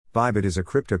ByBit is a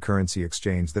cryptocurrency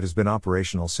exchange that has been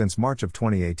operational since March of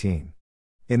 2018.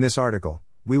 In this article,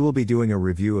 we will be doing a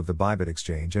review of the ByBit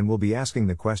exchange and will be asking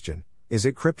the question, is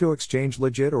it crypto exchange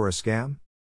legit or a scam?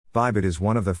 ByBit is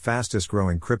one of the fastest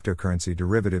growing cryptocurrency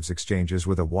derivatives exchanges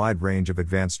with a wide range of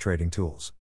advanced trading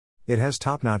tools. It has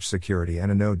top-notch security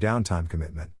and a no downtime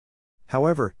commitment.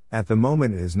 However, at the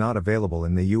moment it is not available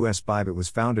in the US. ByBit was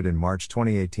founded in March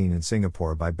 2018 in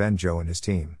Singapore by Ben Zhou and his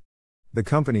team. The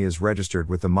company is registered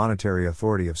with the Monetary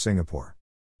Authority of Singapore.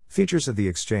 Features of the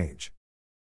exchange.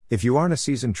 If you aren't a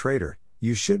seasoned trader,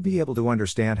 you should be able to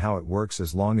understand how it works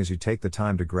as long as you take the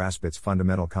time to grasp its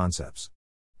fundamental concepts.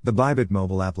 The ByBit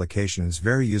mobile application is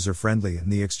very user-friendly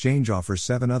and the exchange offers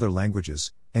 7 other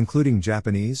languages, including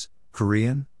Japanese,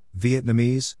 Korean,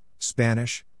 Vietnamese,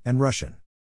 Spanish, and Russian.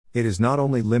 It is not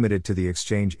only limited to the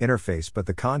exchange interface but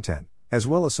the content, as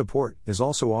well as support, is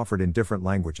also offered in different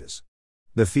languages.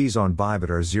 The fees on ByBit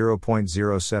are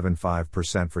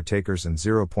 0.075% for takers and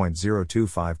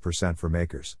 0.025% for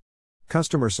makers.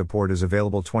 Customer support is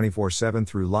available 24/7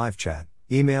 through live chat,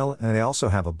 email, and they also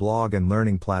have a blog and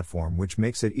learning platform which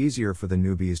makes it easier for the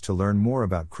newbies to learn more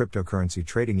about cryptocurrency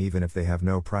trading even if they have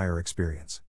no prior experience.